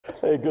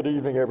Hey, good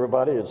evening,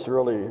 everybody. It's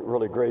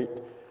really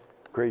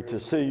great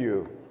to see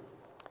you.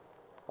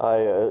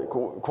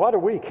 Quite a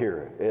week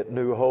here at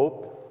New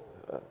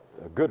Hope,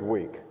 a good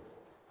week.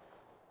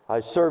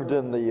 I served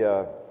in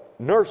the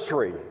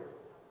nursery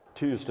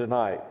Tuesday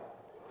night.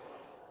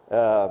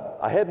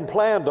 I hadn't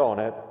planned on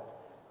it.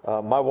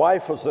 My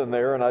wife was in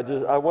there, and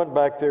I went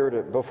back there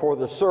before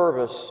the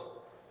service,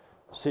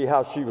 see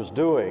how she was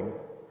doing,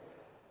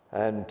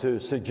 and to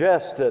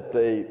suggest that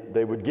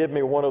they would give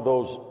me one of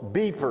those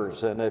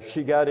beepers, and if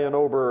she got in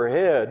over her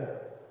head,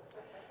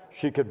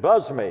 she could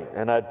buzz me,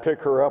 and I'd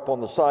pick her up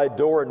on the side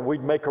door, and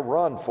we'd make a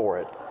run for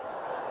it.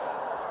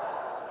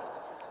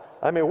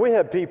 I mean, we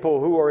have people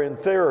who are in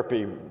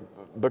therapy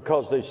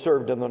because they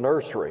served in the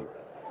nursery.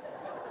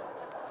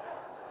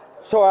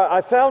 So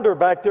I found her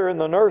back there in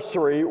the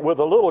nursery with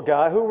a little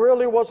guy who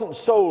really wasn't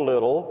so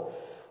little,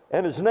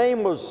 and his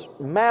name was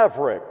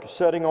Maverick,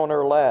 sitting on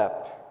her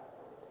lap.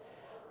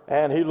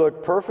 And he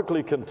looked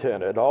perfectly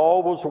contented.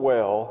 All was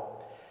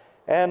well.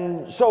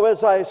 And so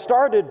as I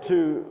started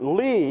to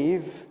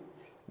leave,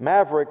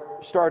 Maverick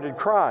started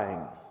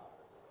crying.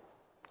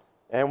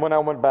 And when I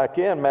went back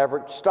in,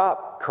 Maverick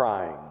stopped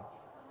crying.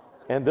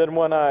 And then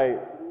when I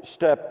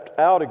stepped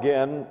out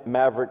again,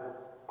 Maverick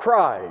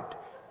cried.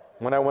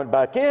 When I went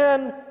back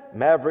in,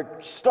 Maverick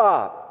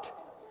stopped.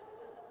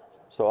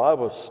 So I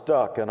was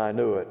stuck, and I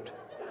knew it,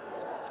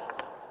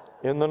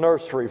 in the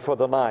nursery for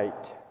the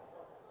night.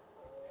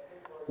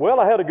 Well,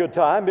 I had a good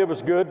time. It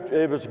was good.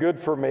 It was good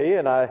for me,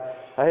 and I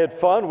had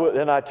fun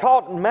and I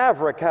taught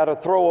Maverick how to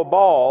throw a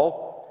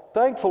ball.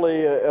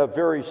 Thankfully, a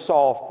very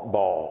soft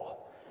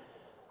ball.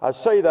 I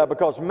say that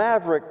because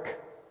Maverick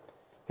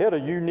had a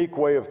unique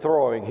way of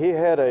throwing.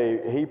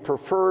 He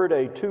preferred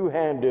a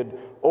two-handed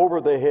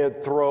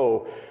over-the-head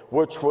throw,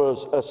 which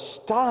was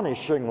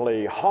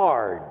astonishingly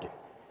hard.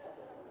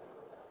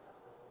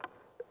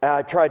 And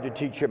I tried to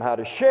teach him how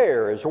to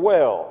share as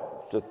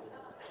well, to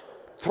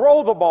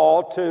throw the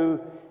ball to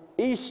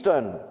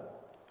Easton,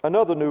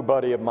 another new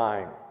buddy of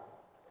mine.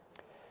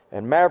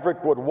 And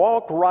Maverick would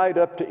walk right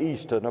up to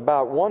Easton,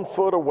 about 1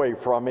 foot away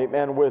from him,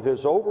 and with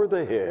his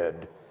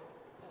over-the-head,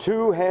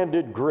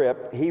 two-handed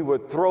grip, he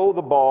would throw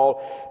the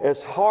ball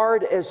as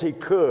hard as he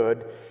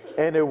could,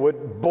 and it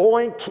would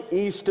boink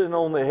Easton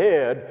on the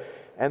head,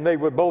 and they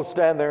would both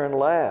stand there and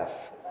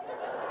laugh.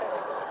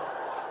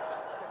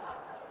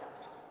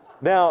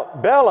 Now,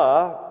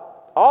 Bella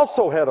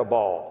also had a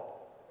ball.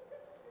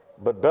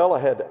 But Bella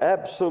had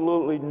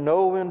absolutely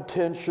no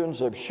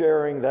intentions of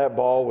sharing that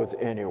ball with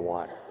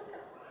anyone.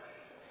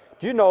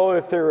 Do you know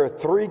if there are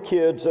 3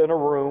 kids in a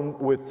room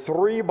with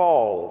 3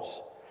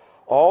 balls,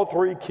 all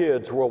 3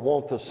 kids will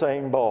want the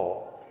same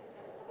ball?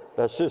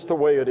 That's just the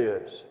way it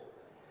is.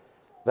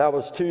 That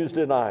was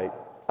Tuesday night.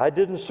 I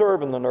didn't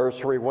serve in the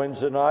nursery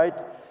Wednesday night.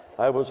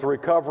 I was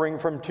recovering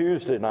from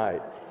Tuesday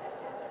night.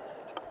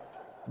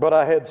 But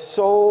I had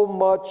so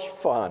much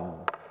fun.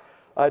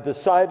 I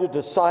decided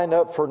to sign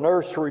up for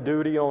nursery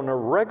duty on a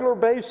regular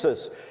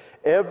basis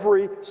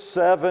every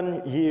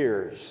 7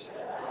 years.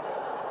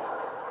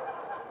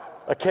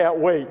 I can't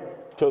wait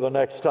till the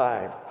next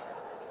time.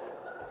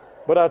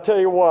 But I'll tell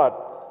you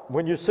what,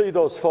 when you see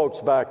those folks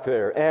back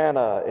there,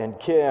 Anna and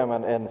Kim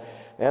and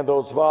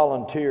those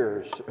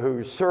volunteers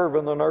who serve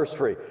in the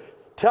nursery,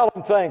 tell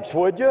them thanks,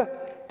 would you?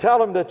 Tell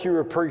them that you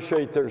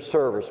appreciate their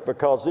service,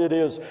 because it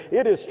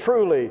is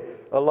truly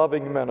a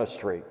loving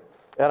ministry.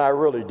 And I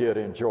really did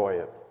enjoy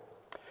it.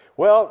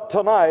 Well,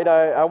 tonight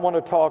I want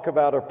to talk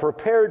about a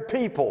prepared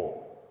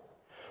people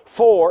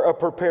for a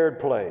prepared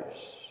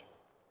place.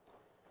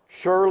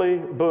 Shirley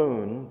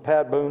Boone,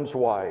 Pat Boone's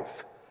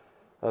wife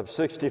of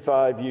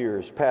 65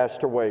 years,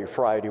 passed away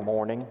Friday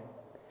morning.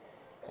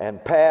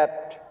 And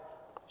Pat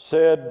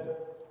said,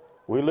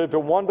 "We lived a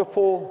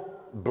wonderful,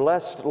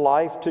 blessed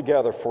life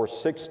together for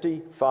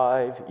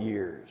 65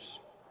 years.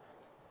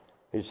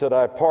 He said,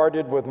 "I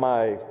parted with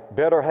my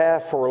better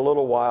half for a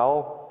little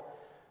while,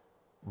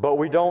 but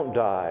we don't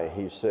die,"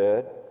 he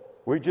said.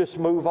 "We just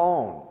move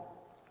on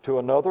to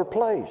another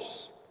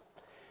place."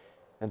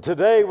 And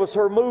today was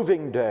her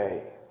moving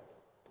day.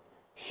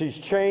 She's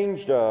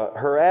changed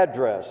her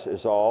address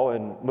is all,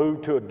 and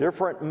moved to a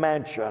different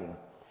mansion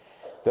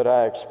that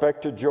I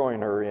expect to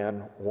join her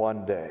in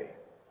one day.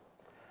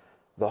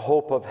 The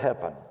hope of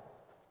heaven.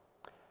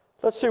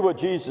 Let's see what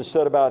Jesus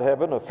said about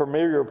heaven, a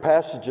familiar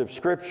passage of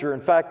Scripture.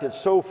 In fact, it's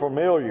so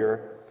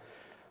familiar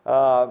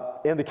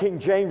in the King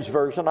James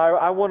Version.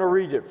 I want to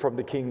read it from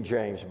the King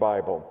James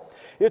Bible.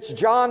 It's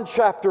John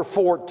chapter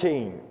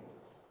 14.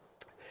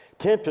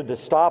 Tempted to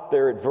stop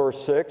there at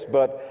verse 6,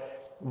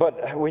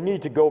 but we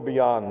need to go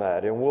beyond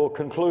that, and we'll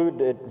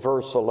conclude at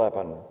verse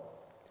 11.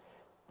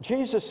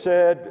 Jesus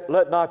said,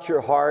 "Let not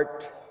your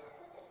heart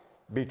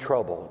be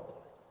troubled.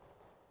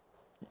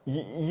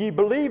 Ye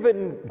believe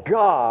in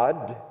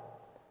God,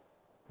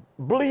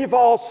 believe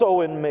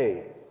also in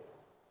me.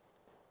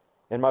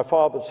 In my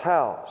Father's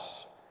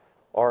house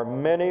are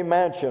many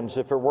mansions.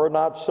 If it were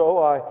not so,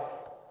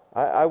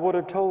 I would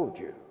have told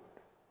you."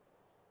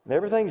 And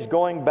everything's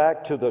going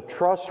back to the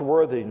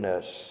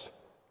trustworthiness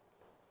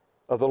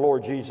of the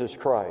Lord Jesus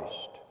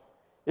Christ.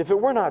 If it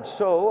were not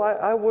so,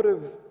 I would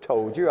have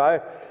told you.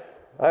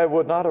 I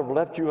would not have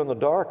left you in the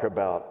dark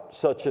about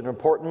such an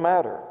important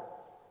matter.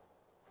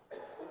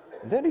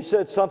 Then he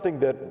said something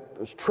that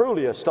was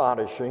truly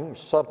astonishing,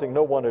 something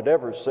no one had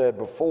ever said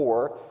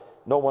before,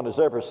 no one has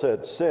ever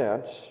said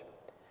since.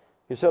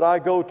 He said, I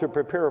go to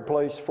prepare a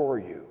place for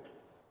you.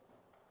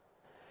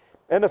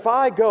 And if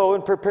I go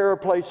and prepare a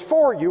place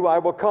for you, I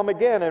will come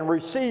again and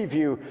receive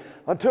you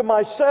unto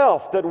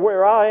myself, that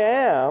where I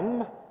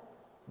am,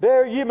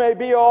 there ye may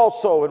be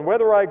also. And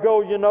whither I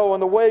go, you know,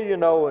 and the way you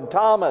know. And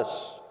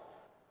Thomas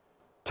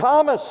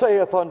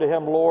saith unto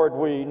him, Lord,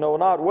 we know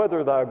not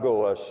whither thou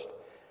goest,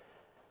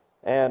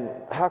 and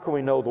how can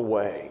we know the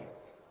way?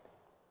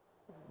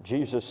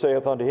 Jesus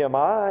saith unto him,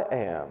 I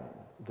am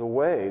the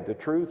way, the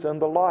truth,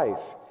 and the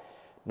life.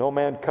 No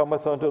man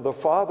cometh unto the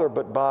Father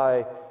but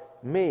by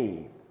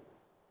me.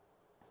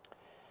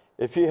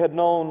 If ye had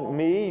known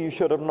me, you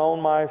should have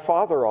known my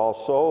Father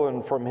also,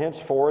 and from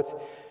henceforth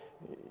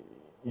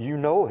you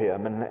know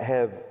him and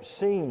have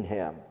seen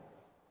him.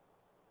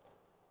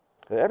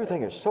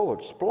 Everything is so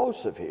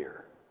explosive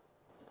here.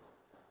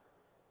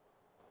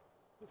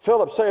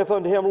 Philip saith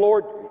unto him,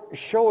 Lord,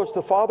 show us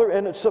the Father,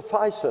 and it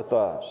sufficeth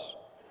us.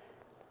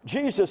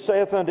 Jesus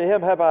saith unto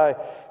him, have I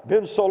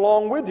been so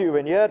long with you,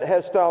 and yet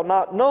hast thou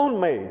not known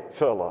me,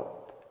 Philip?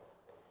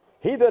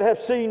 He that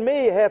hath seen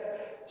me hath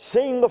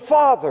seen the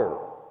Father.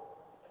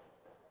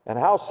 And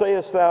how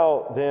sayest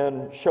thou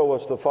then, show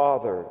us the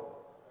Father?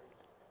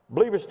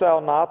 Believest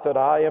thou not that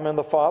I am in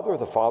the Father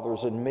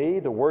is in me?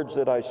 The words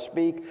that I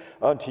speak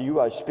unto you,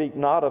 I speak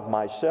not of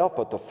myself,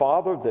 but the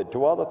Father that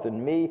dwelleth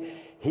in me,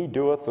 he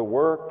doeth the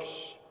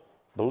works.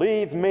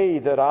 Believe me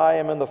that I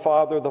am in the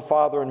Father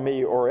in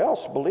me, or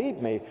else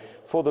believe me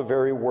for the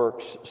very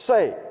works'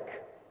 sake.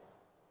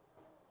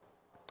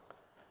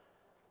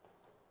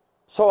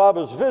 So I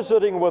was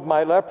visiting with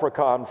my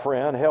leprechaun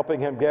friend, helping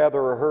him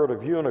gather a herd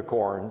of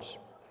unicorns,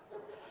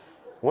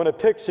 when a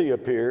pixie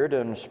appeared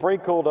and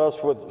sprinkled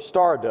us with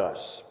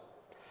stardust,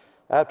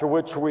 after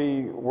which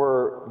we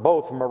were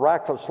both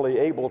miraculously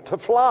able to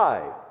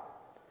fly.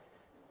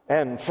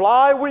 And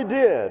fly we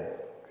did.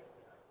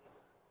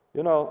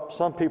 You know,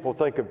 some people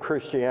think of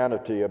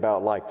Christianity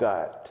about like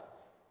that.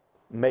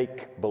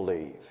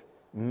 Make-believe,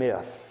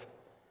 myth,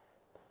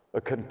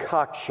 a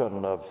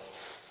concoction of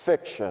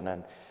fiction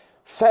and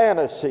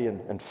fantasy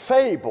and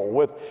fable,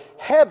 with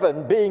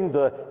heaven being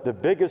the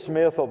biggest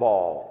myth of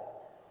all.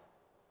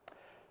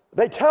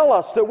 They tell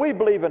us that we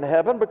believe in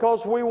heaven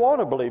because we want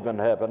to believe in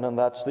heaven, and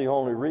that's the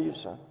only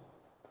reason.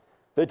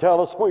 They tell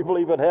us we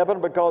believe in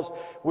heaven because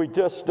we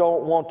just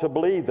don't want to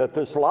believe that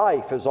this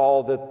life is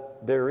all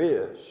that there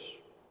is.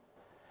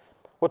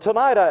 Well,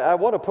 tonight I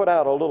want to put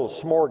out a little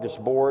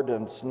smorgasbord,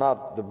 and it's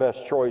not the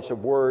best choice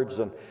of words,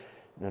 and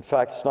in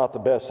fact, it's not the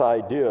best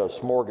idea,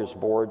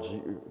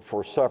 smorgasbords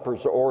for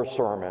suppers or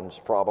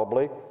sermons,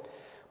 probably.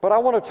 But I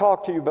want to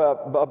talk to you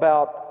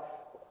about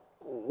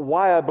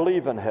why I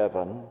believe in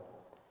heaven,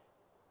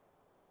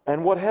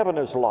 and what heaven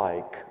is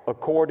like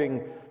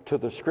according to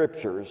the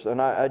Scriptures.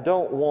 And I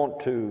don't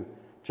want to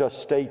just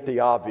state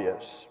the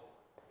obvious.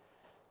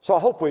 So I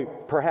hope we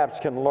perhaps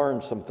can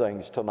learn some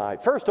things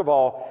tonight. First of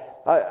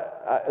all,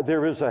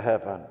 there is a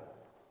heaven.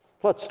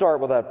 Let's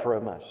start with that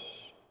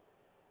premise.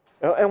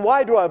 And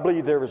why do I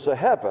believe there is a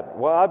heaven?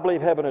 Well, I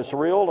believe heaven is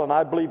real, and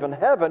I believe in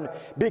heaven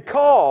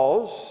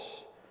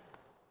because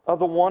of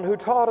the one who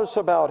taught us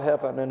about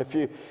heaven. And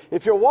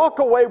if you walk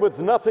away with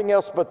nothing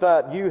else but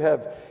that, you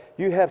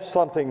have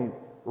something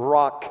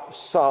rock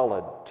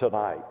solid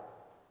tonight.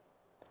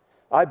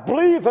 I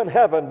believe in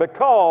heaven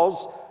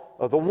because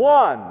of the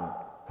one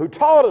who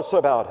taught us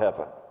about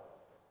heaven.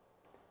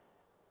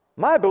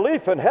 My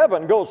belief in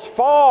heaven goes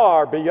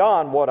far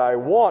beyond what I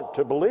want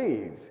to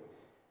believe.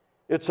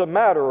 It's a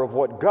matter of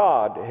what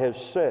God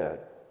has said.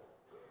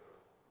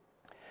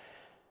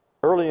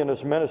 Early in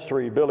his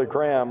ministry, Billy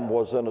Graham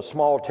was in a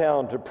small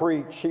town to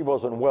preach. He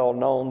wasn't well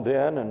known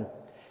then, and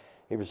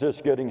he was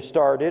just getting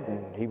started,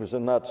 and he was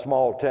in that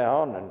small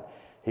town, and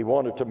he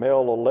wanted to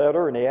mail a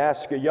letter, and he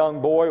asked a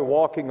young boy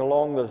walking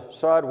along the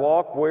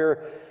sidewalk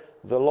where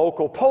the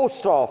local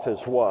post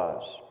office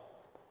was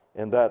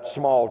in that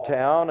small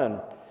town.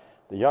 And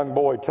the young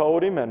boy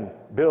told him, and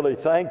Billy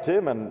thanked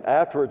him, and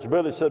afterwards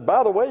Billy said,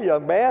 by the way,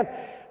 young man,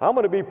 I'm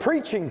going to be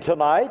preaching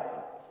tonight,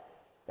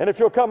 and if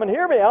you'll come and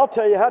hear me, I'll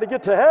tell you how to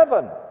get to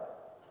heaven.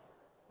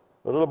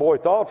 The little boy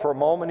thought for a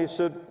moment. He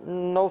said,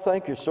 no,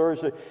 thank you, sir. He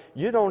said,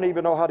 you don't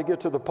even know how to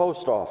get to the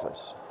post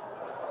office.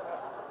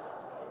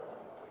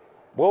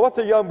 Well, what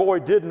the young boy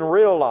didn't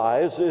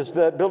realize is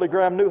that Billy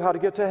Graham knew how to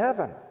get to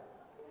heaven.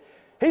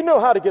 He knew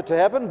how to get to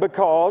heaven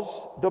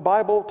because the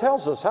Bible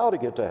tells us how to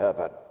get to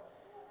heaven.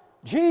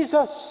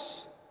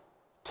 Jesus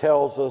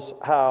tells us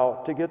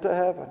how to get to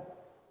heaven.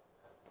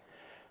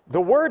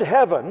 The word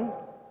heaven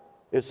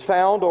is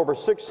found over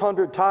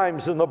 600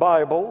 times in the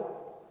Bible.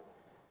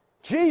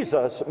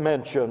 Jesus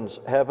mentions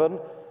heaven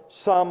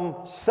some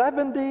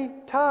 70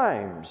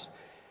 times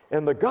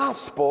in the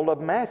Gospel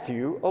of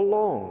Matthew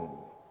alone.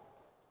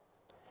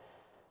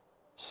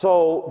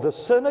 So the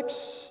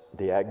cynics,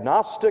 the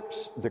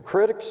agnostics, the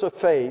critics of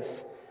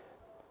faith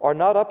are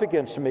not up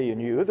against me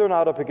and you. They're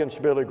not up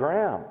against Billy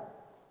Graham.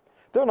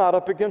 They're not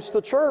up against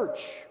the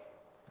church.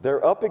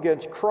 They're up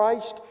against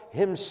Christ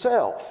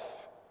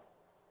himself,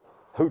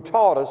 who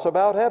taught us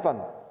about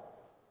heaven.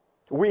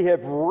 We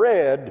have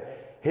read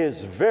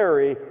his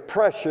very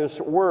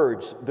precious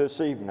words this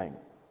evening.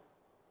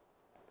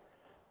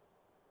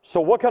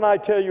 So what can I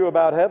tell you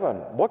about heaven?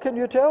 What can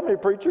you tell me,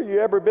 preacher? You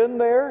ever been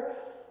there?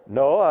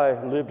 No,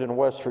 I lived in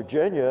West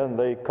Virginia, and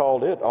they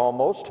called it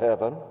almost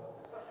heaven.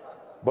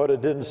 But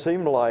it didn't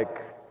seem like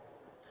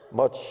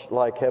much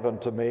like heaven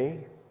to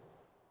me.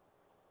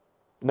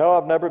 No,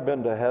 I've never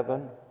been to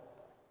heaven.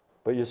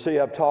 But you see,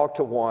 I've talked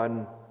to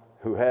one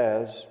who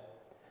has.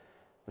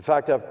 In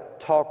fact, I've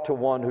talked to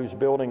one who's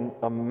building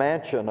a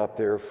mansion up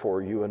there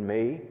for you and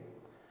me.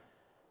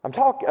 I've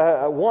talked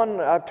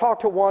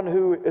to one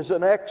who is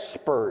an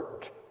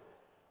expert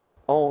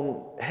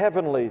on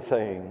heavenly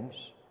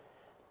things.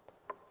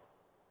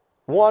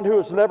 One who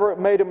has never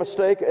made a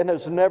mistake and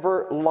has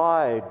never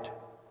lied.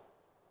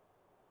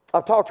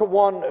 I've talked to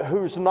one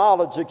whose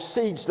knowledge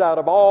exceeds that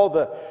of all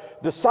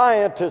the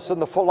scientists and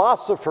the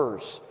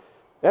philosophers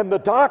and the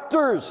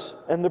doctors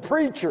and the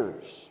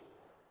preachers.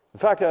 In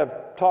fact,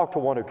 I've talked to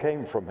one who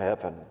came from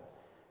heaven,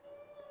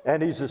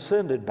 and he's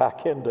ascended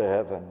back into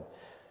heaven.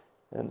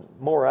 And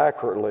more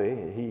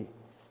accurately,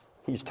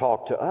 he's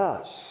talked to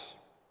us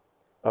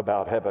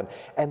about heaven.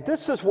 And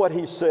this is what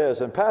he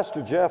says. And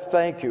Pastor Jeff,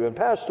 thank you. And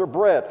Pastor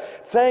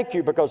Brett, thank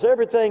you, because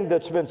everything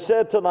that's been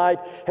said tonight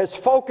has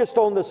focused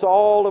on this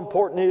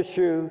all-important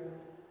issue,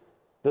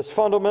 this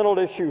fundamental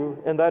issue,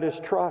 and that is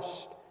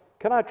trust.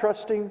 Can I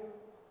trust him?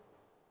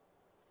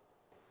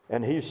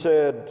 And he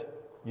said,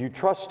 you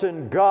trust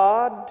in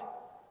God,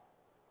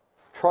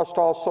 trust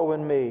also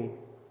in me.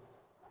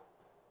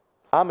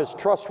 I'm as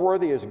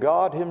trustworthy as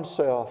God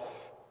himself.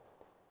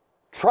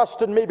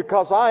 Trust in me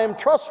because I am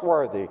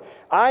trustworthy.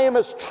 I am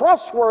as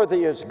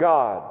trustworthy as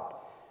God.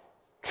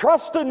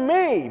 Trust in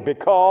me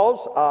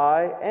because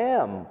I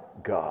am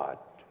God.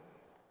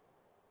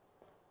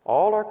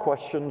 All our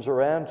questions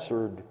are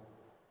answered.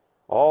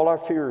 All our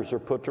fears are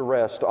put to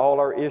rest.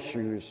 All our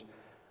issues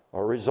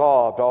are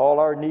resolved. All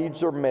our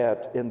needs are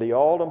met in the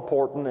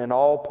all-important and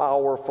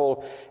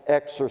all-powerful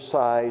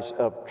exercise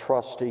of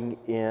trusting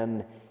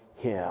in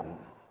him.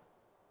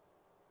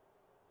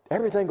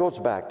 Everything goes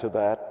back to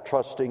that,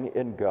 trusting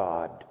in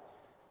God.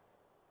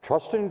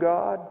 Trust in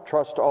God,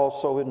 trust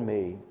also in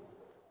me.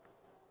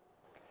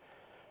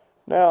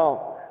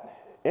 Now,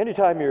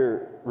 anytime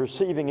you're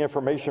receiving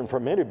information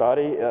from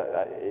anybody,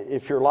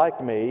 if you're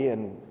like me,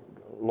 and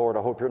Lord,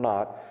 I hope you're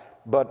not,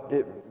 but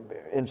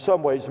in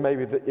some ways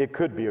maybe it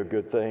could be a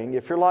good thing.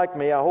 If you're like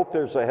me, I hope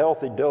there's a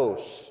healthy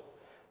dose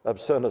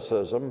of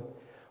cynicism,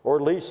 or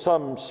at least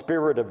some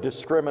spirit of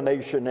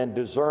discrimination and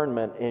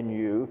discernment in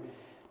you,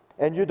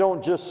 and you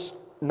don't just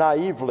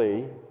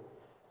naively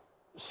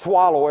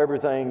swallow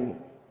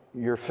everything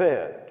you're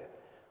fed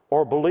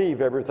or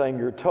believe everything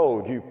you're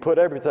told. You put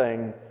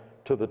everything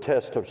to the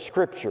test of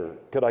Scripture.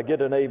 Could I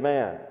get an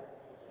amen?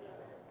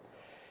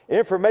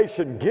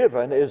 Information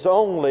given is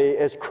only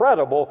as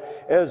credible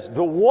as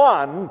the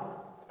one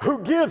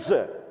who gives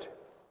it.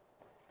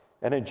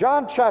 And in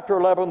John chapter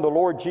 11, the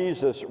Lord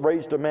Jesus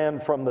raised a man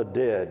from the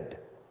dead.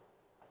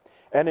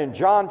 And in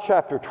John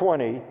chapter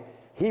 20,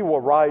 he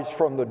will rise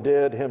from the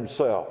dead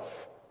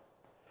himself.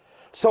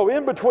 So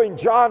in between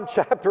John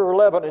chapter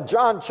 11 and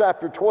John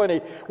chapter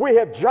 20, we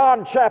have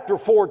John chapter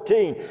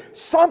 14.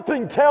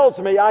 Something tells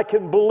me I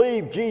can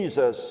believe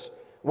Jesus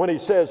when he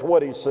says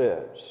what he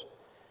says.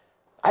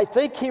 I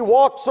think he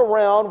walks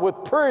around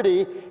with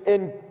pretty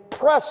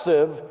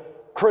impressive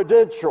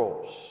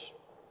credentials.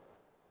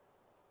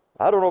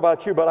 I don't know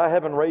about you, but I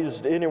haven't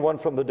raised anyone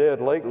from the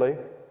dead lately.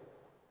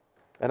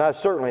 And I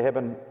certainly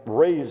haven't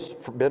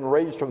been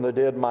raised from the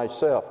dead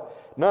myself.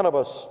 None of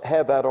us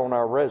have that on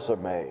our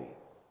resume.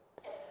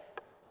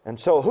 And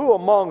so who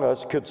among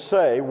us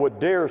would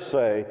dare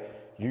say,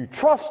 you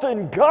trust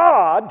in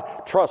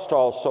God, trust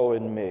also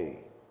in me?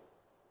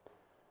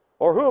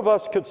 Or who of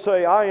us could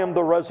say, I am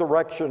the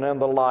resurrection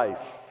and the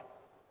life?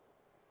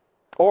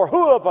 Or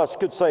who of us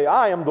could say,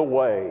 I am the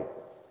way,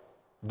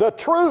 the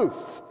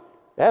truth,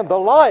 and the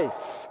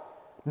life?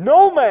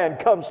 No man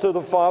comes to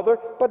the Father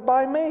but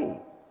by me.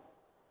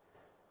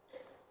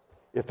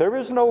 If there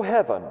is no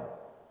heaven,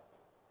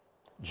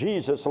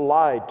 Jesus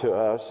lied to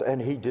us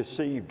and he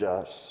deceived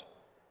us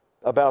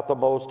about the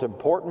most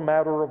important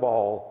matter of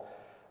all,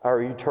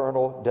 our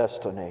eternal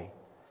destiny.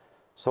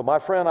 So my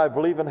friend, I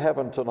believe in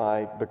heaven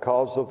tonight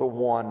because of the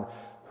one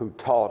who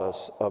taught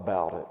us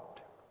about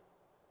it.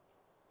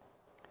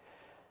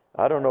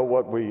 I don't know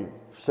what we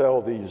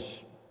sell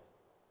these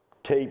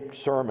taped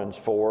sermons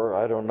for,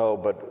 I don't know,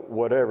 but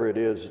whatever it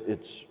is,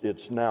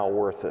 it's now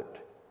worth it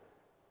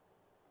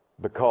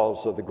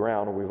because of the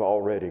ground we've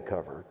already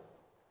covered.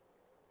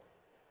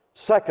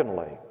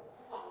 Secondly,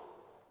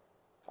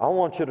 I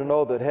want you to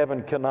know that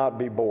heaven cannot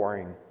be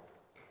boring.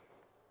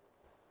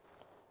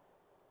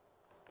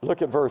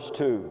 Look at verse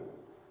 2.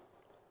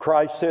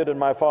 Christ said, in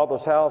my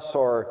Father's house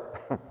are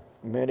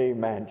many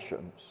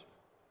mansions.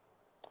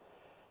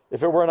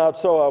 If it were not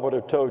so, I would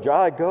have told you,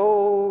 I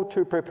go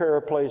to prepare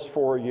a place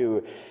for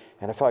you.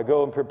 And if I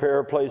go and prepare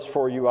a place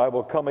for you, I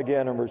will come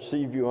again and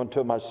receive you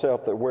unto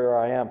myself, that where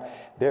I am,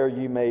 there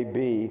ye may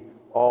be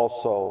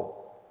also.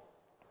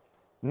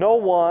 No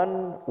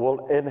one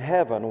in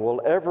heaven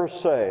will ever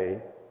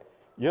say,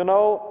 you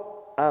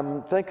know,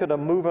 I'm thinking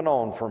of moving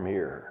on from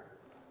here.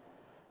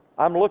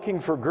 I'm looking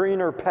for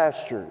greener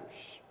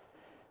pastures.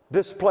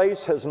 This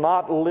place has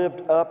not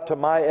lived up to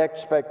my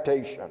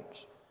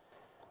expectations.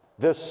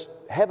 This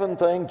heaven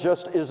thing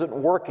just isn't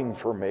working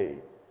for me.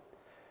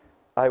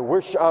 I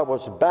wish I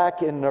was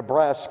back in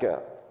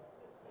Nebraska.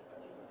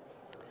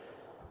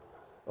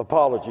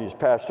 Apologies,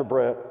 Pastor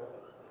Brett.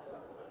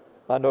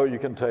 I know you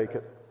can take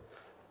it.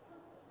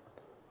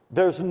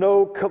 There's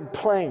no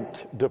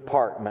complaint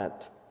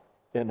department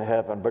in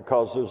heaven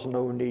because there's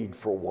no need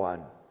for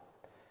one.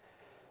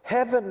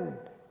 Heaven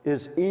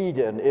is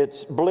Eden,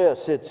 it's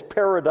bliss, it's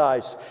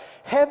paradise.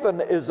 Heaven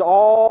is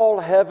all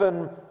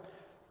heaven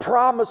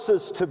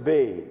promises to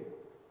be.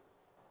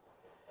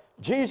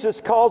 Jesus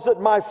calls it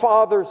my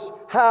Father's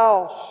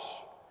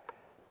house.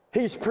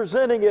 He's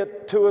presenting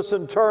it to us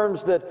in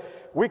terms that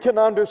we can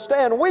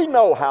understand. We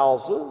know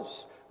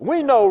houses,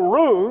 we know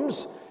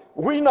rooms,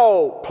 we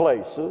know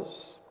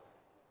places.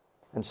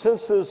 And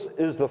since this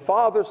is the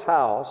Father's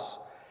house,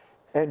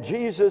 and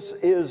Jesus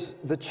is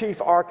the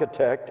chief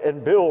architect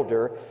and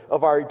builder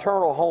of our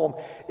eternal home,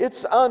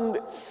 it's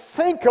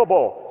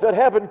unthinkable that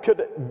heaven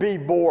could be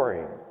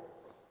boring.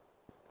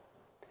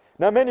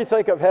 Now, many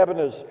think of heaven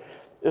as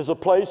a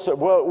place that,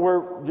 well,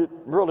 we're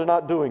really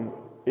not doing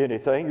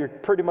anything. You're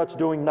pretty much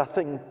doing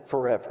nothing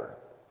forever.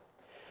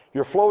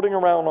 You're floating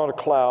around on a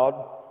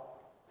cloud,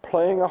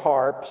 playing a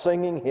harp,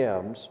 singing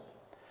hymns,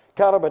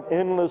 kind of an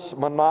endless,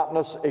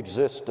 monotonous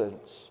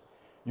existence.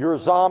 You're a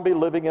zombie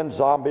living in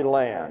zombie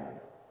land.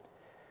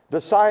 The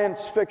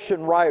science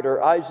fiction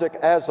writer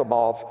Isaac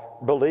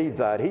Asimov believed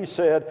that. He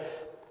said,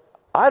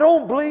 I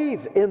don't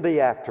believe in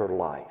the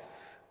afterlife.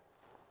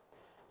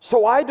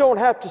 So I don't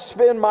have to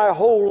spend my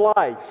whole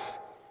life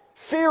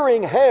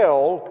fearing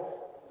hell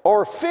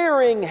or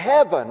fearing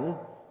heaven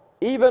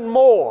even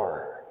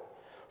more.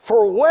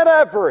 For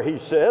whatever, he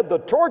said, the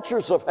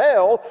tortures of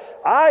hell,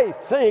 I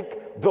think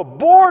the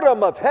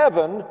boredom of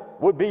heaven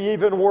would be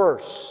even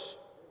worse.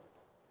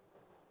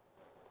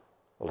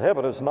 Well,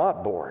 heaven is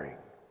not boring.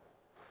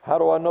 How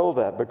do I know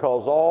that?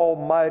 Because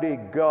Almighty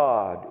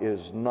God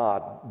is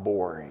not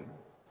boring.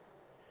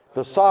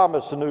 The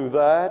psalmist knew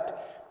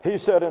that. He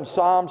said in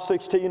Psalm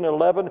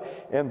 16:11,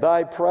 in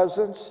thy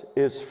presence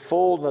is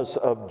fullness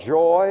of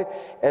joy.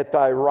 At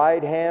thy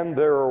right hand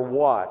there are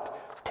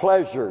what?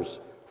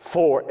 Pleasures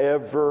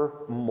forevermore.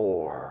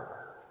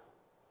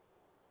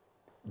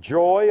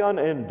 Joy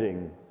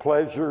unending,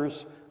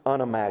 pleasures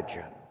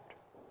unimagined.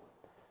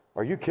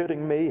 Are you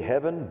kidding me?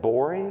 Heaven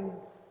boring?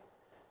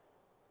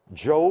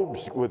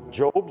 Job's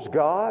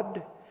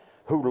God,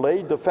 who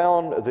laid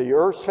the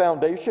earth's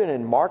foundation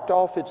and marked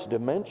off its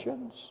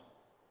dimensions?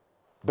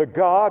 The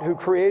God who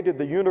created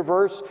the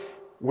universe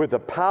with the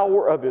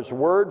power of His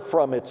Word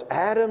from its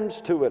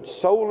atoms to its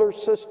solar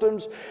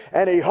systems,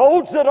 and He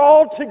holds it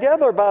all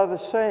together by the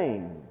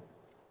same.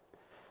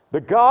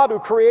 The God who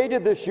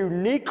created this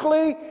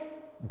uniquely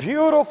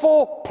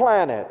beautiful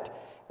planet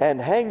and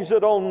hangs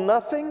it on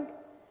nothing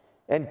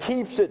and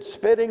keeps it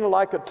spinning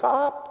like a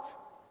top.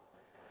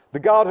 The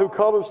God who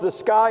colors the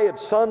sky at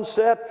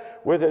sunset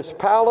with His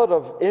palette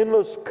of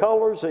endless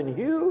colors and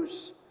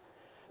hues.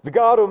 The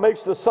God who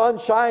makes the sun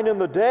shine in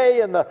the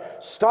day and the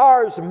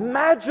stars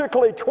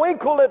magically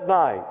twinkle at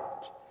night.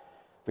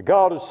 The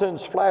God who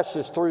sends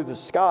flashes through the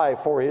sky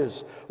for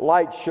His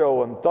light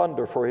show and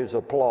thunder for His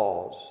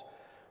applause.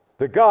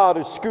 The God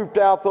who scooped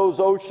out those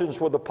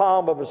oceans with the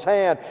palm of His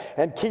hand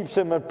and keeps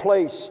them in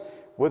place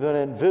with an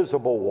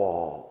invisible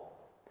wall.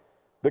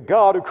 The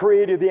God who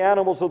created the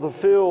animals of the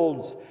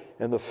fields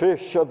and the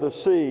fish of the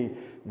sea.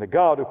 And the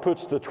God who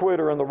puts the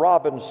twitter in the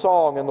robin's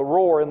song and the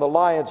roar in the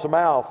lion's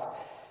mouth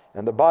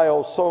and the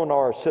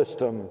biosonar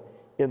system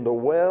in the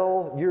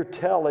well. You're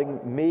telling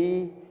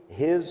me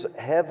His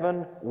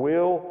heaven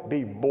will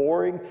be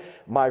boring?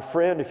 My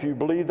friend, if you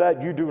believe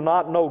that, you do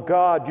not know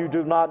God, you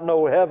do not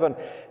know heaven,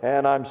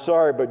 and I'm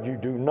sorry, but you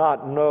do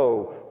not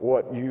know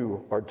what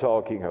you are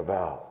talking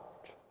about.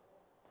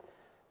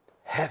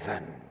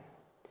 Heaven,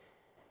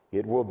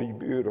 it will be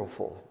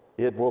beautiful,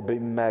 it will be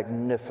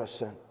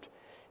magnificent,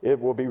 it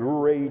will be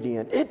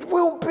radiant, it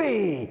will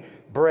be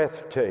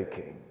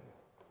breathtaking.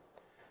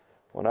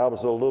 When I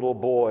was a little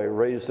boy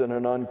raised in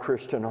an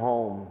unchristian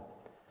home,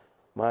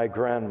 my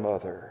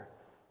grandmother,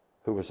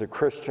 who was a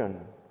Christian,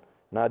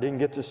 and I didn't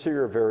get to see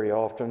her very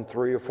often,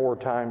 3 or 4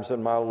 times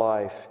in my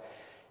life,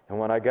 and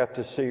when I got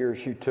to see her,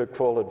 she took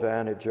full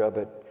advantage of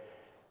it.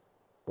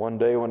 One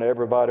day when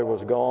everybody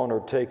was gone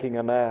or taking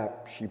a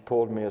nap, she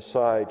pulled me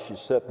aside, she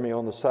set me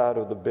on the side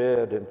of the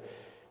bed, and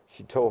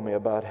she told me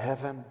about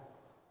heaven.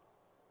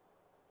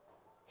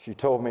 She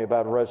told me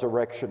about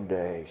Resurrection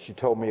Day. She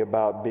told me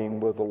about being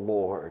with the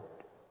Lord.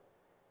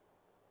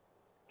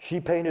 She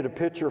painted a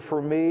picture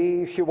for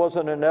me. She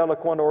wasn't an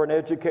eloquent or an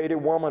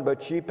educated woman,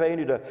 but she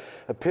painted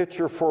a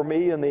picture for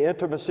me in the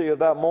intimacy of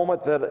that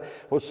moment that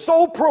was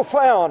so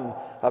profound.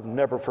 I've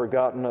never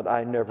forgotten it.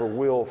 I never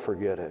will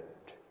forget it.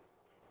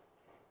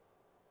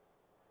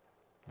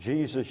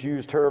 Jesus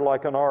used her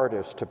like an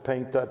artist to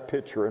paint that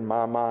picture in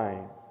my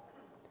mind.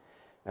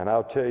 And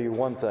I'll tell you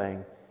one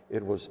thing,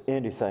 it was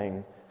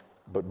anything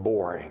but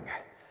boring.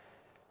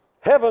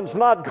 Heaven's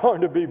not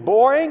going to be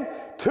boring.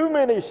 Too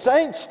many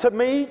saints to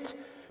meet.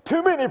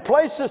 Too many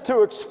places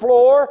to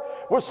explore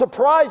with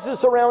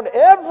surprises around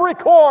every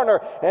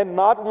corner and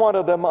not one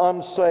of them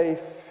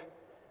unsafe.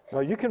 Now,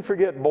 you can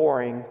forget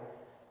boring.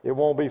 It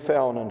won't be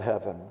found in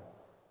heaven.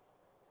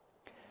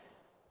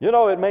 You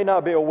know, it may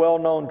not be a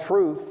well-known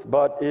truth,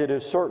 but it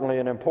is certainly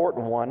an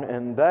important one,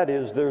 and that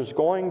is there's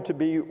going to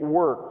be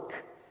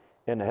work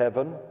in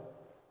heaven.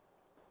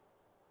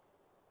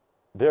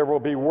 There will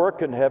be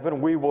work in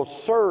heaven. We will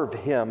serve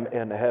Him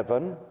in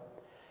heaven.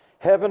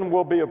 Heaven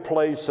will be a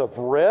place of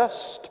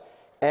rest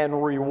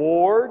and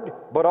reward,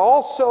 but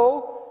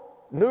also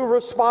new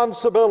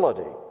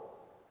responsibility.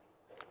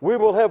 We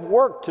will have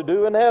work to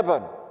do in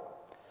heaven.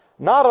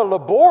 Not a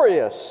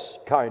laborious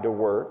kind of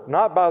work,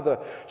 not by the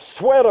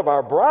sweat of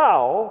our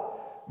brow,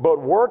 but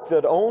work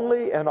that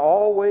only and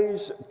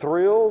always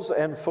thrills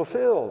and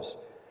fulfills.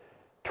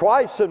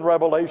 Twice in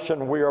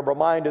Revelation we are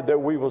reminded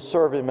that we will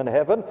serve Him in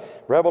heaven.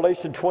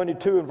 Revelation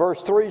 22 and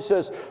verse 3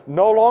 says,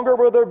 "No longer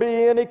will there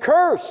be any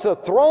curse. The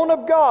throne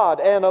of God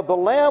and of the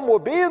Lamb will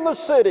be in the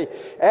city,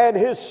 and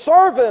His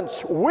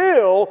servants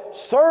will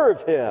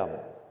serve Him."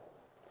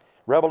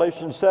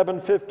 Revelation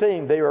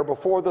 7:15, they are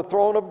before the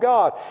throne of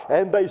God,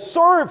 and they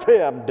serve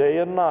Him day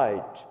and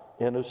night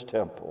in His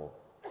temple.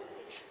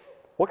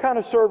 What kind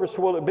of service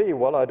will it be?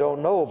 Well, I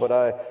don't know, but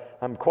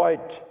I'm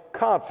quite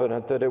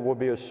confident that it will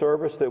be a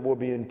service that will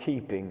be in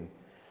keeping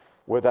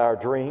with our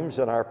dreams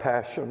and our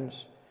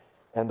passions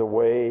and the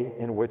way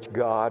in which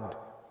God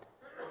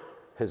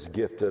has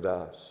gifted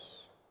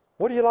us.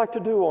 What do you like to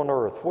do on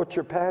earth? What's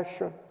your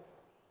passion?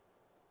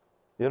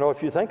 You know,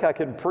 if you think I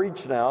can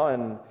preach now,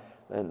 and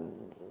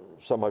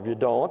some of you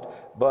don't,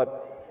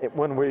 but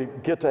when we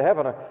get to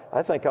heaven,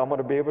 I think I'm going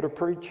to be able to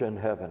preach in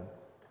heaven,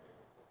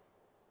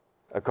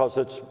 because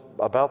it's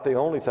about the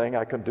only thing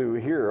I can do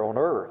here on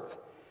earth.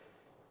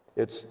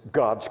 It's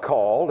God's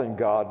call and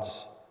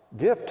God's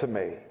gift to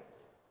me.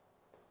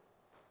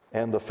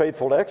 And the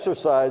faithful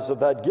exercise of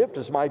that gift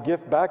is my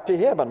gift back to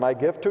Him and my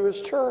gift to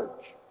His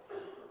church.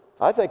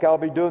 I think I'll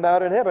be doing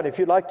that in heaven. If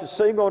you like to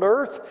sing on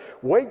earth,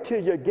 wait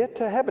till you get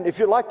to heaven. If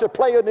you like to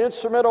play an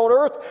instrument on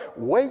earth,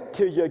 wait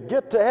till you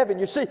get to heaven.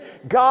 You see,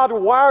 God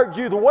wired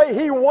you the way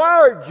He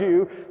wired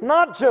you,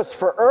 not just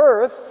for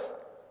earth,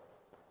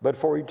 but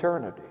for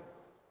eternity.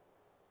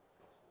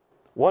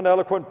 One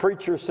eloquent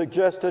preacher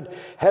suggested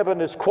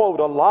heaven is, quote,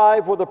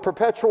 alive with a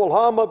perpetual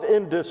hum of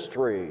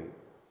industry,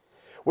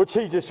 which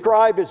he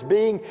described as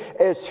being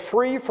as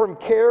free from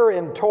care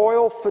and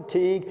toil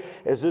fatigue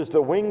as is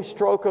the wing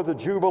stroke of the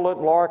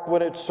jubilant lark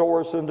when it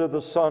soars into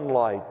the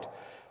sunlight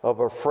of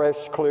a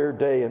fresh, clear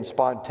day and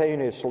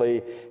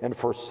spontaneously and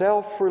for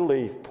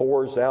self-relief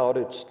pours out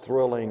its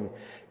thrilling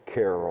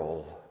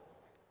carol.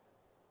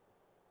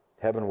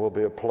 Heaven will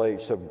be a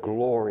place of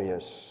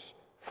glorious,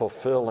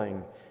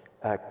 fulfilling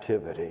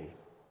activity.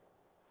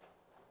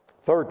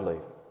 Thirdly,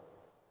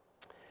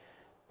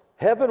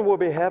 heaven will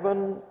be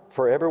heaven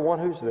for everyone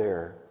who's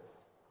there.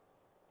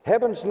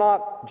 Heaven's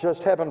not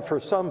just heaven for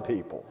some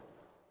people.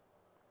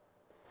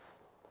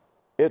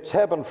 It's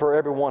heaven for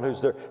everyone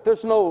who's there.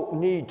 There's no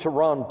need to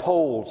run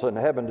polls in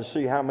heaven to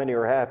see how many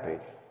are happy.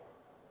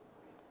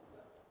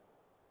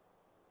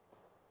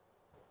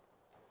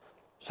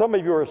 Some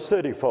of you are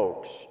city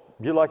folks.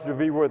 You like to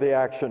be where the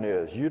action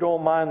is. You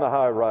don't mind the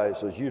high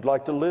rises. You'd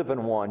like to live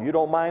in one. You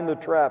don't mind the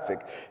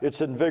traffic.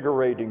 It's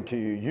invigorating to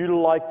you. You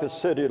like the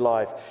city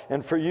life.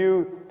 And for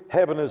you,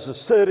 heaven is a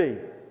city.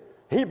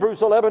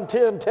 Hebrews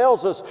 11:10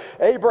 tells us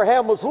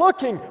Abraham was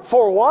looking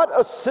for what?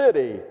 A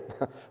city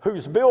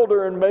whose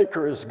builder and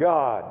maker is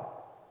God.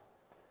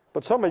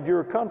 But some of you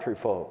are country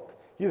folk.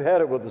 You've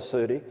had it with the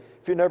city.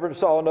 If you never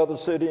saw another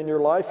city in your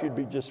life, you'd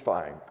be just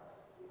fine.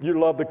 You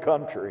love the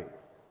country.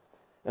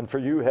 And for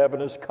you,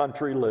 heaven is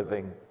country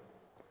living.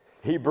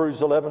 Hebrews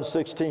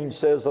 11:16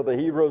 says of the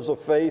heroes of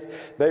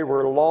faith, they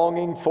were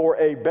longing for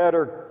a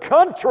better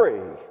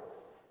country,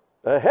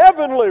 a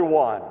heavenly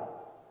one.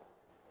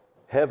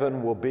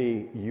 Heaven will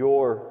be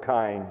your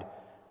kind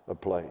of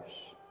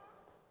place.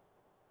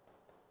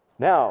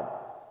 Now,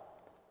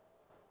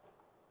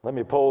 let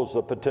me pose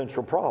a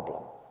potential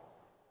problem.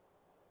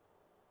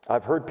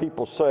 I've heard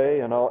people say,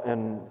 and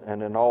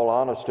in all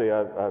honesty,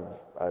 I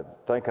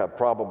think I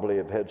probably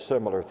have had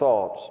similar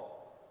thoughts.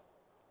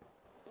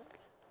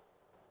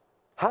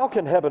 How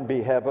can heaven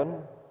be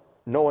heaven,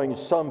 knowing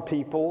some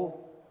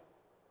people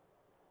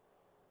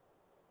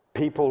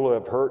who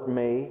have hurt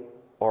me,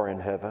 are in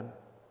heaven?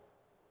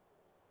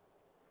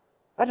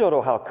 I don't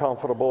know how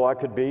comfortable I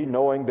could be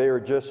knowing they are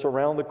just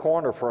around the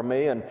corner from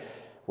me, and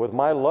with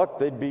my luck,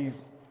 they'd be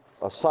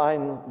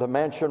assigned the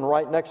mansion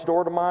right next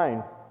door to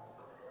mine.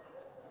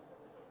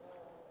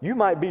 You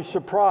might be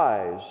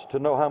surprised to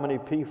know how many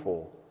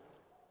people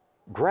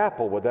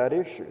grapple with that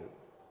issue.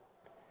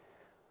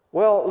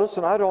 Well,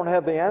 listen, I don't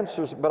have the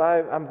answers, but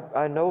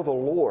I know the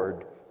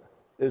Lord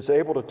is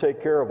able to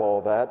take care of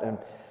all that. And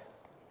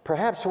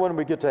perhaps when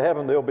we get to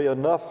heaven, there'll be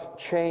enough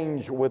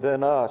change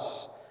within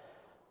us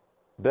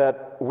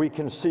that we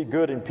can see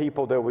good in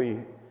people that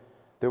we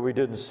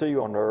didn't see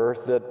on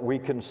earth, that we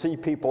can see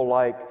people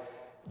like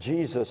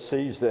Jesus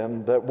sees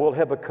them, that we'll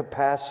have a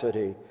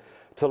capacity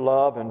to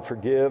love and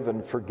forgive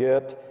and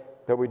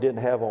forget that we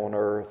didn't have on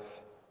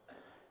earth.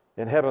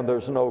 In heaven,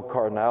 there's no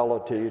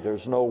carnality,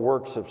 there's no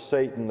works of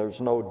Satan,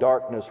 there's no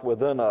darkness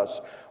within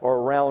us or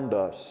around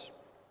us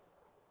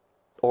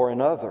or in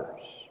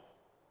others.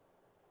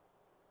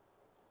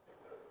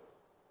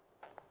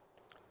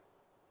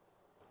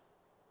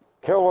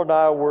 Carol and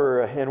I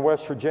were in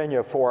West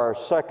Virginia for our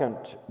second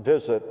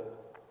visit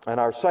and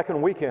our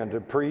second weekend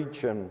to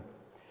preach and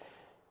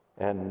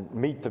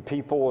meet the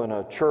people in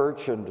a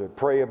church and to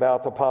pray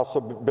about the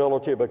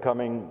possibility of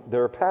becoming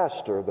their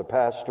pastor, the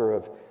pastor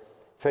of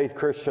Faith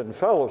Christian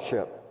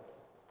Fellowship.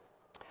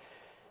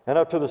 And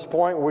up to this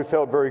point, we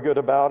felt very good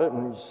about it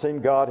and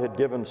seemed God had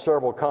given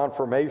several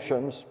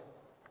confirmations.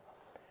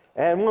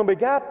 And when we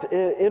got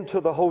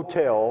into the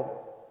hotel,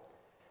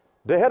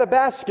 they had a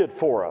basket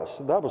for us.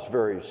 That was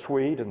very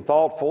sweet and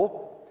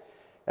thoughtful.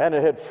 And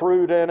it had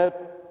fruit in it,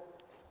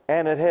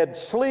 and it had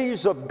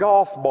sleeves of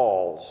golf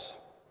balls,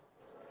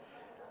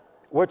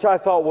 which I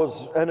thought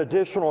was an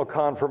additional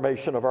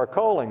confirmation of our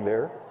calling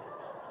there.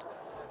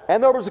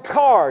 And there was a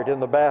card in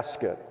the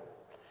basket.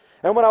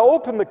 And when I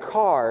opened the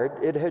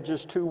card, it had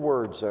just 2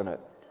 words in it.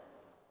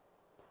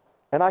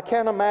 And I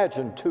can't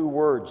imagine 2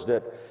 words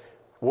that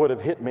would have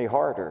hit me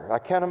harder. I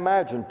can't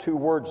imagine 2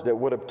 words that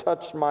would have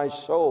touched my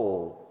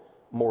soul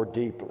more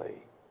deeply.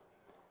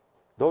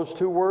 Those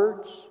 2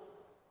 words,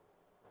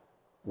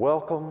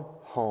 welcome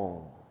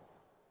home.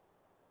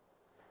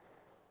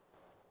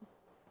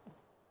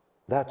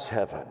 That's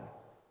heaven.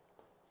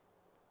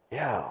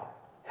 Yeah,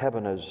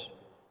 heaven is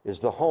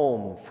the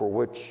home for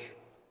which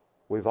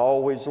we've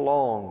always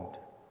longed,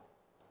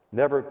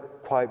 never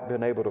quite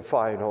been able to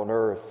find on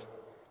earth.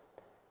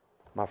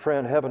 My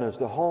friend, heaven is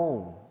the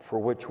home for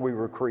which we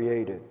were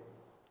created.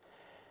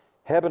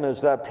 Heaven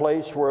is that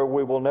place where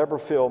we will never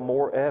feel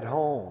more at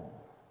home,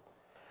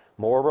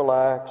 more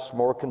relaxed,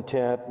 more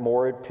content,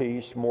 more at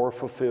peace, more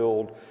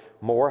fulfilled,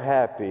 more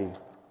happy,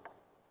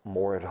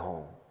 more at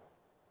home.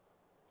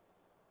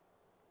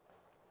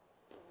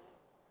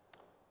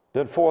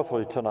 Then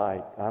fourthly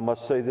tonight, I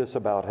must say this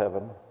about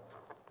heaven,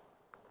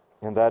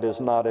 and that is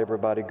not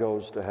everybody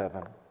goes to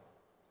heaven.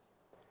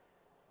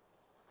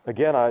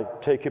 Again, I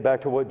take you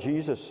back to what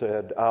Jesus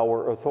said,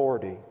 our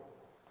authority.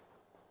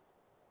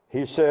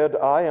 He said,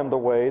 I am the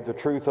way, the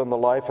truth, and the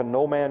life, and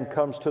no man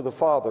comes to the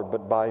Father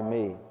but by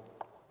me.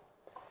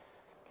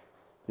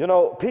 You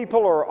know,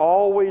 people are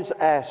always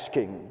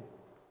asking,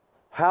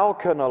 how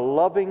can a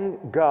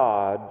loving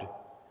God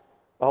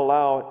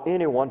allow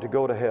anyone to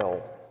go to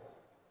hell?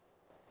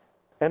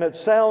 And it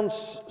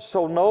sounds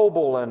so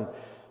noble and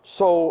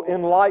so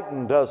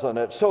enlightened, doesn't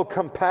it? So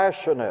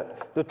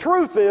compassionate. The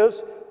truth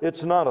is,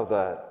 it's none of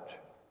that.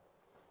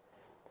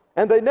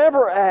 And they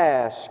never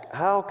ask,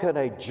 how can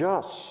a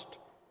just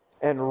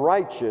and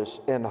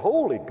righteous and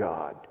holy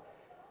God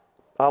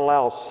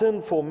allow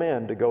sinful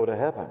men to go to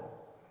heaven?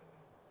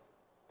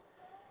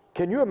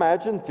 Can you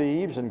imagine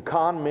thieves and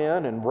con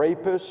men and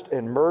rapists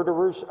and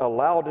murderers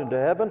allowed into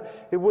heaven?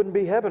 It wouldn't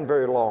be heaven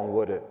very long,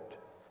 would it?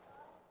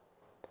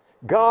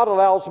 God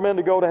allows men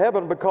to go to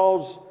heaven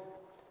because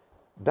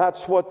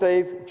that's what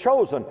they've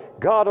chosen.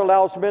 God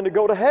allows men to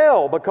go to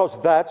hell because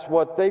that's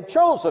what they've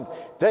chosen.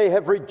 They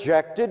have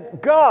rejected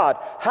God.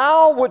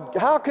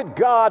 How could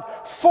God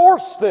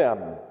force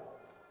them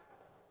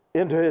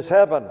into His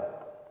heaven?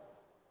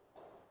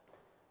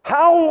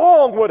 How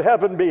long would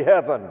heaven be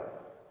heaven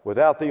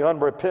without the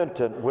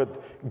unrepentant, with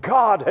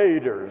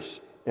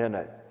God-haters in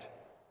it?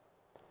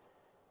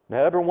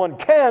 Now, everyone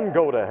can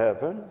go to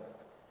heaven.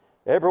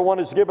 Everyone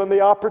is given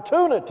the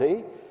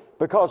opportunity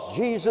because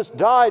Jesus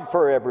died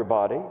for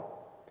everybody.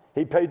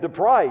 He paid the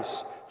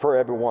price for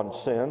everyone's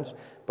sins,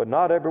 but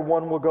not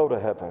everyone will go to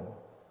heaven.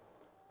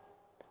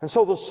 And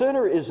so the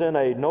sinner is in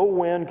a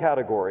no-win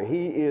category.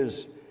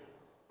 He's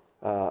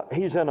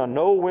in a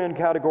no-win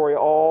category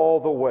all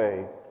the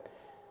way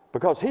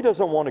because he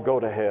doesn't want to go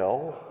to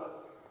hell,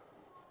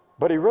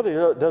 but he really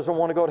doesn't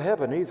want to go to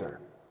heaven either.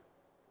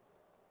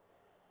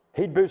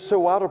 He'd be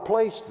so out of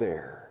place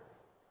there,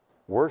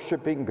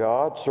 worshiping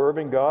God,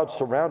 serving God,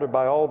 surrounded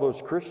by all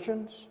those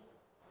Christians.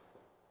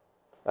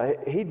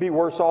 He'd be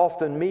worse off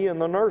than me in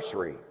the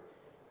nursery.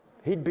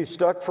 He'd be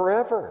stuck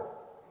forever.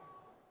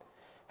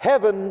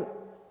 Heaven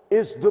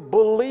is the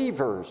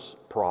believer's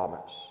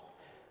promise,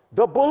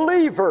 the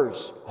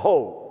believer's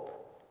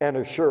hope and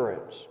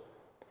assurance.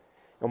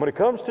 And when it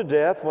comes to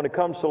death, when it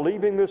comes to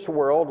leaving this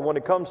world, when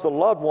it comes to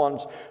loved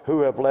ones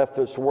who have left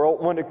this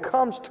world, when it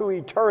comes to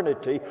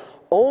eternity,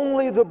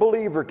 only the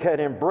believer can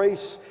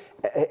embrace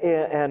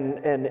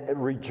and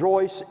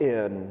rejoice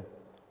in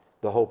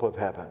the hope of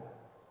heaven.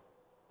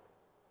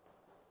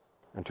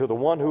 And to the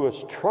one who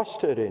has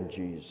trusted in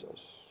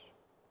Jesus,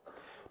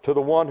 to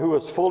the one who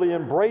has fully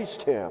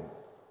embraced Him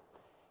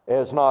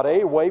as not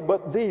a way,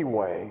 but the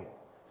way,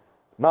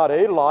 not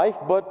a life,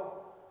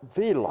 but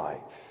the life,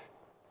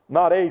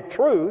 not a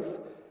truth,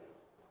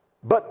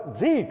 but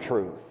the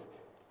truth,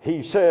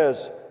 He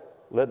says,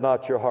 let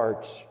not your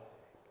hearts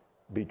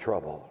be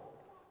troubled.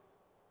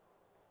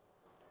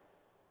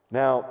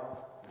 Now,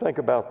 think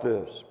about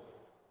this.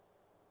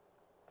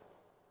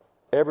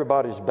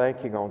 Everybody's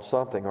banking on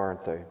something,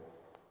 aren't they?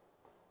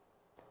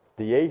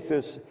 The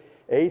atheist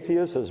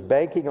is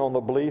banking on the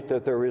belief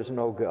that there is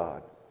no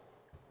God.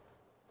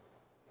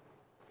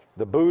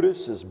 The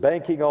Buddhist is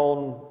banking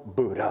on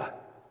Buddha.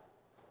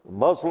 The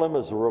Muslim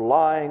is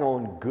relying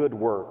on good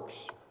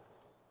works.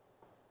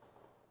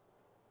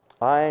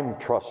 I'm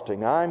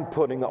trusting, I'm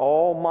putting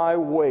all my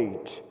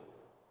weight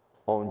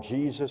on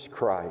Jesus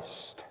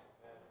Christ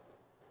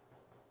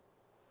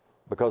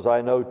because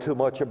I know too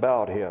much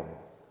about Him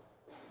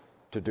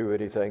to do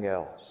anything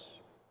else.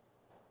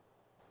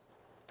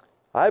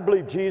 I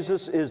believe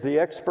Jesus is the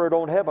expert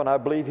on heaven. I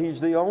believe He's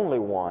the only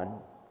one.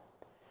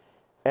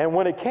 And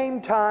when it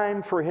came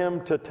time for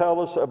Him to tell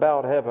us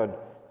about heaven,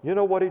 you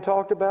know what He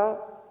talked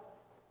about?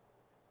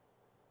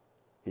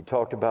 He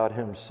talked about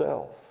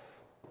Himself.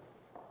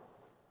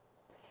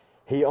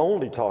 He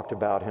only talked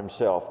about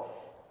Himself.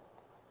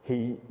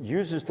 He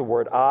uses the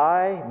word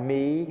I,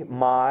 me,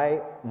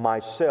 my,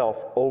 myself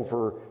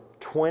over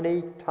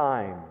 20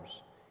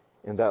 times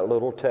in that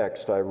little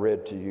text I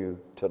read to you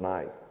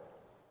tonight.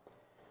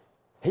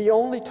 He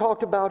only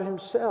talked about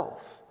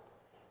Himself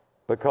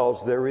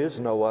because there is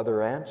no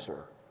other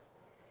answer.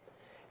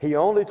 He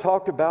only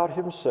talked about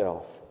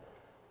Himself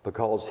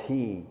because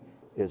He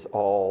is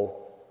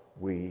all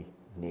we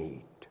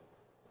need.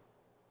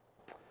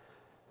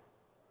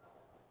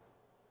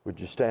 Would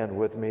you stand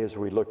with me as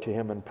we look to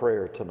Him in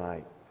prayer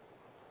tonight?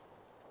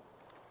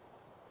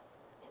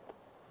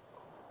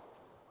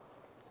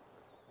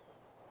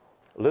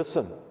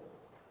 Listen,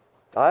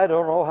 I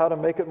don't know how to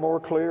make it more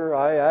clear.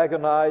 I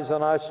agonize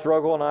and I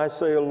struggle and I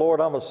say,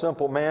 Lord, I'm a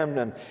simple man,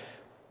 and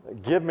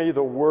give me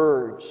the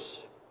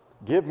words.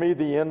 Give me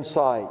the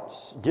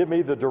insights. Give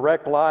me the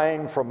direct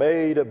line from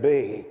A to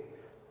B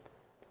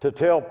to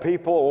tell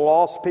people,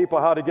 lost people,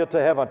 how to get to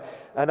heaven.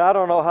 And I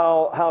don't know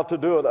how to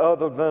do it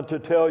other than to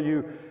tell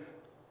you,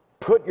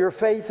 put your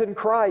faith in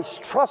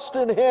Christ. Trust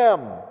in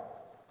Him.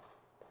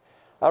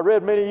 I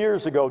read many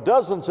years ago,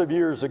 dozens of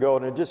years ago,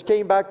 and it just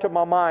came back to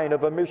my mind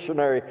of a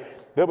missionary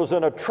that was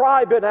in a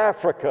tribe in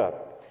Africa,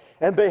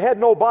 and they had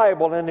no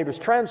Bible, and he was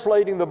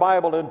translating the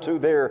Bible into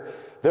their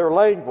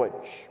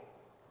language.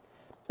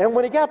 And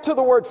when he got to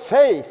the word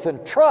faith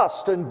and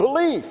trust and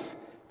belief,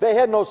 they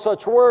had no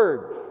such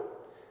word.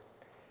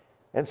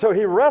 And so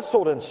he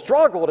wrestled and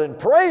struggled and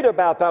prayed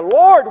about that.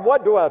 Lord,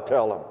 what do I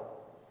tell him?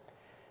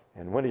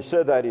 And when he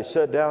said that, he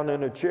sat down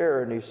in a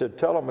chair and he said,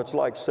 tell him it's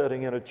like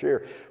sitting in a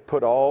chair.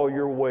 Put all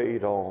your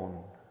weight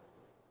on.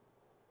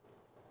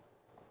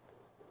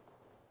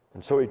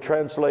 And so he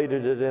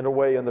translated it in a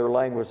way in their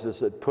language that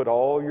said, put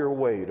all your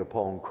weight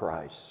upon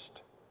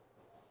Christ.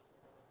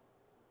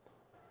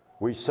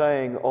 We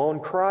sang, on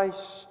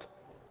Christ,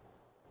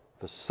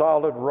 the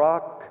solid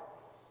rock,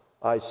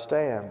 I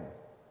stand.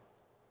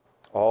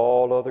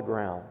 All other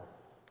ground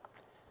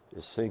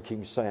is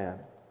sinking sand.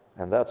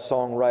 And that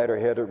songwriter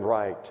had it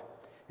right,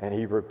 and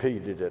he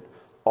repeated it.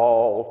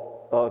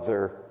 All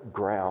other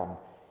ground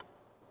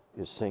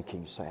is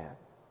sinking sand.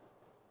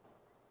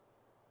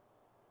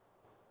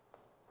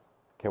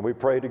 Can we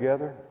pray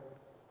together?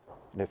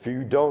 And if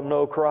you don't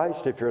know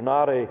Christ, if you're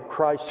not a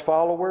Christ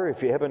follower,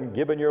 if you haven't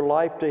given your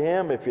life to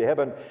Him, if you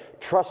haven't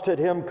trusted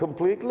Him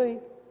completely,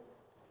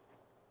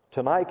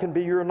 tonight can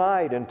be your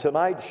night, and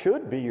tonight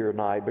should be your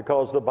night,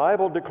 because the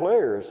Bible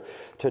declares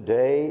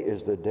today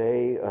is the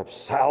day of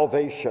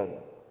salvation.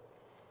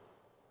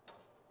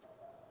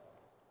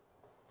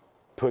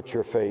 Put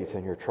your faith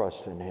and your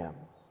trust in Him.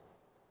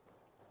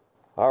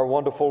 Our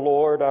wonderful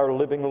Lord, our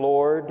living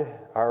Lord,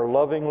 our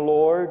loving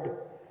Lord,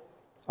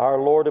 our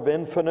Lord of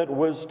infinite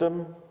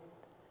wisdom,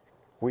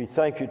 we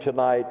thank You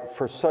tonight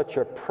for such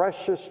a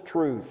precious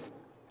truth,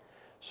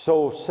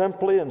 so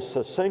simply and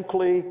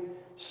succinctly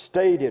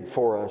stated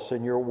for us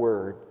in Your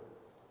word.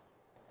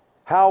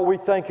 How we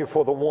thank You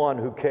for the one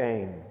who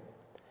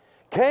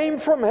came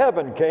from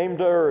heaven, came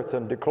to earth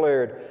and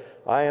declared,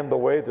 I am the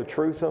way, the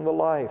truth, and the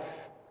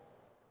life,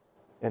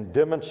 and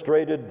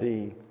demonstrated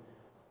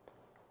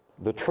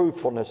the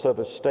truthfulness of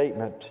His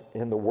statement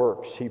in the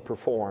works He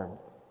performed,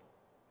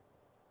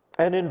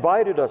 and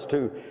invited us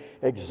to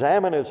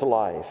examine His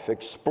life,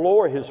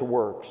 explore His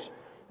works,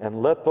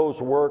 and let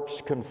those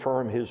works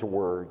confirm His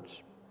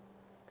words.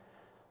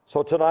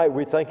 So tonight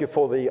we thank You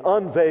for the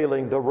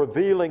unveiling, the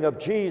revealing of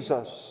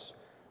Jesus,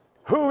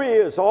 who He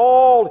is,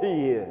 all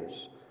He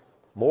is,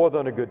 more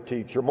than a good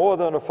teacher, more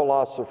than a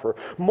philosopher,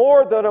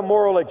 more than a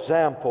moral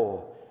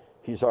example.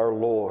 He's our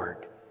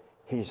Lord,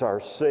 He's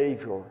our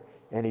Savior,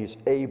 and He's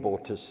able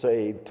to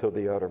save to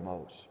the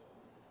uttermost.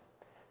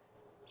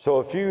 So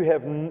if you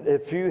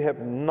have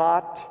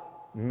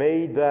not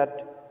made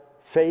that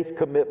faith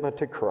commitment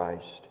to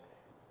Christ,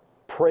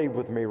 pray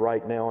with me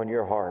right now in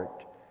your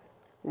heart.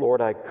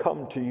 Lord, I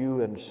come to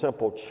you in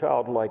simple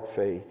childlike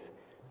faith.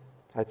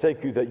 I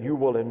thank you that you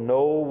will in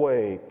no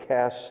way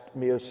cast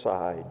me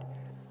aside,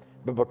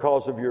 but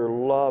because of your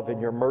love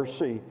and your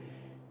mercy,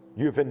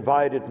 you've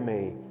invited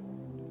me,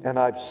 and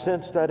I've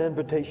sensed that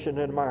invitation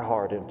in my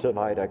heart, and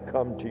tonight I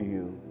come to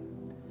you.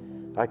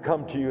 I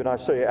come to you and I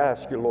say,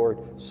 ask you, Lord,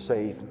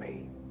 save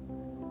me.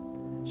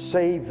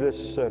 Save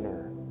this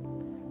sinner.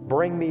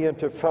 Bring me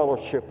into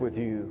fellowship with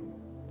you.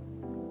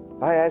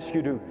 I ask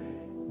you to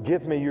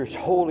give me your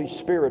Holy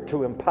Spirit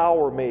to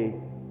empower me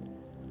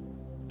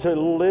to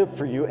live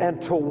for you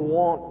and to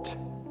want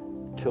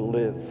to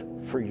live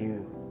for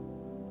you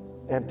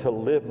and to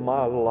live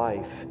my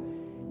life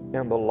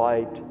in the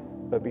light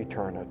of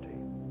eternity.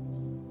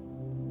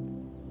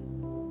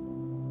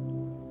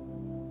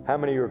 How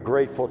many are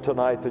grateful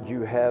tonight that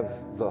you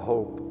have the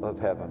hope of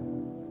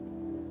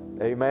heaven?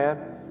 Amen?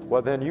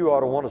 Well, then you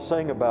ought to want to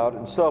sing about it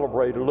and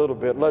celebrate a little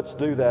bit. Let's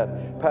do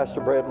that. Pastor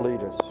Brett,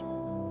 lead us.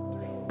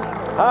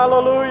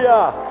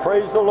 Hallelujah.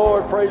 Praise the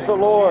Lord. Praise the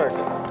Lord.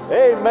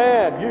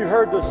 Amen. You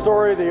heard the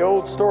story, the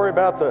old story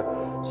about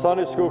the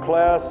Sunday school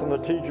class, and the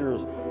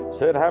teachers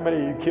said, how many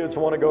of you kids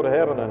want to go to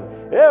heaven?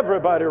 And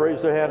everybody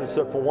raised their hand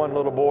except for one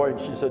little boy. And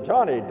she said,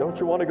 Johnny, don't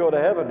you want to go to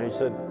heaven? And he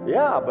said,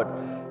 yeah, but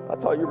I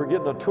thought you were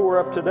getting a tour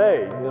up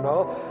today, you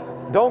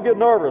know. Don't get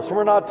nervous.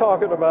 We're not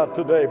talking about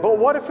today. But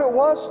what if it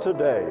was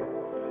today?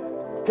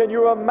 Can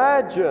you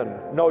imagine?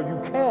 No, you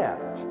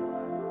can't.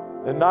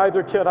 And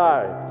neither can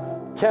I.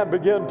 Can't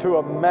begin to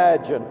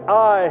imagine.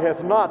 Eye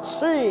hath not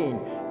seen,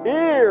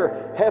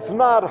 ear hath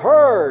not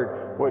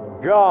heard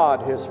what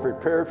God has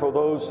prepared for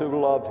those who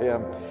love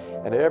him.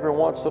 And every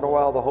once in a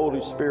while the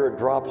Holy Spirit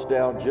drops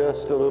down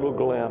just a little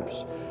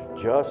glimpse,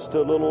 just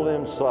a little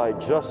insight,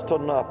 just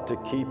enough to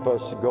keep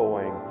us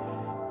going.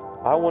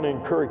 I want to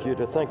encourage you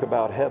to think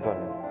about heaven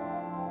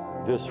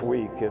this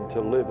week and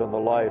to live in the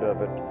light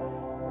of it.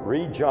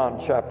 Read John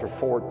chapter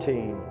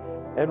 14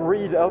 and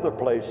read other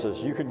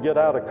places. You can get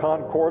out a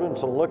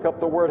concordance and look up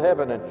the word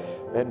heaven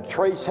and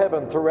trace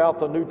heaven throughout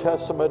the New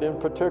Testament in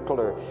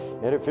particular.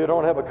 And if you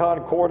don't have a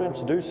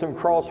concordance, do some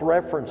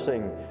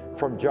cross-referencing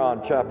from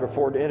John chapter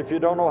 14. And if you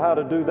don't know how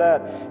to do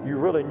that, you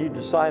really need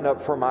to sign up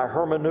for my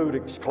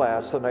hermeneutics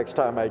class the next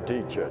time I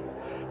teach it.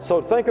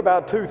 So think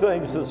about two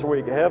things this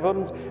week,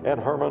 heaven and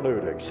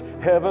hermeneutics.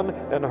 Heaven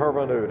and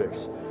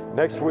hermeneutics.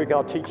 Next week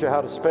I'll teach you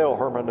how to spell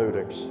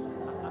hermeneutics.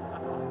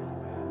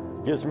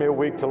 Gives me a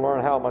week to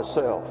learn how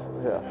myself.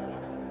 Yeah.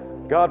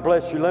 God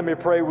bless you. Let me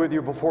pray with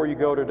you before you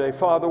go today.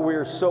 Father, we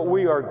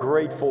are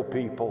grateful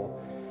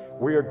people.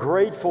 We are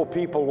grateful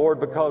people, Lord,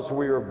 because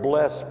we are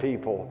blessed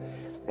people.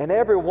 And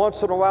every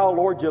once in a while,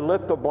 Lord, you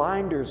lift the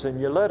blinders and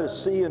you let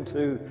us see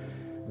into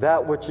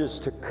that which is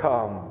to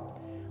come.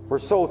 We're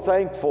so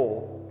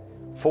thankful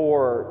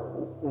for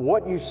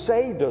what you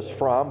saved us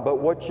from, but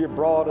what you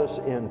brought us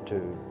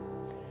into.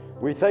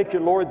 We thank you,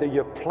 Lord, that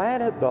you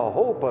planted the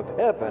hope of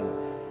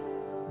heaven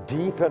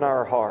deep in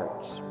our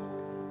hearts.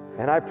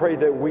 And I pray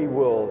that we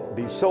will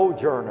be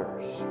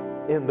sojourners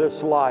in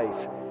this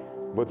life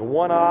with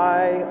one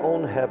eye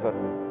on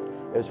heaven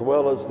as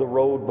well as the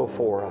road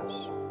before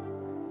us.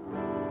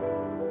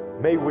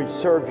 May we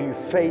serve you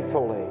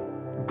faithfully,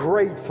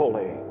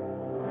 gratefully,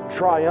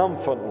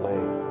 triumphantly,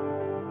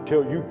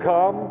 till you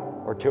come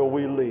or till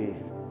we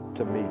leave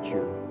to meet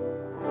you.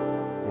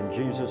 In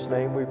Jesus'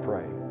 name we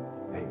pray.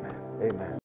 Amen. Amen.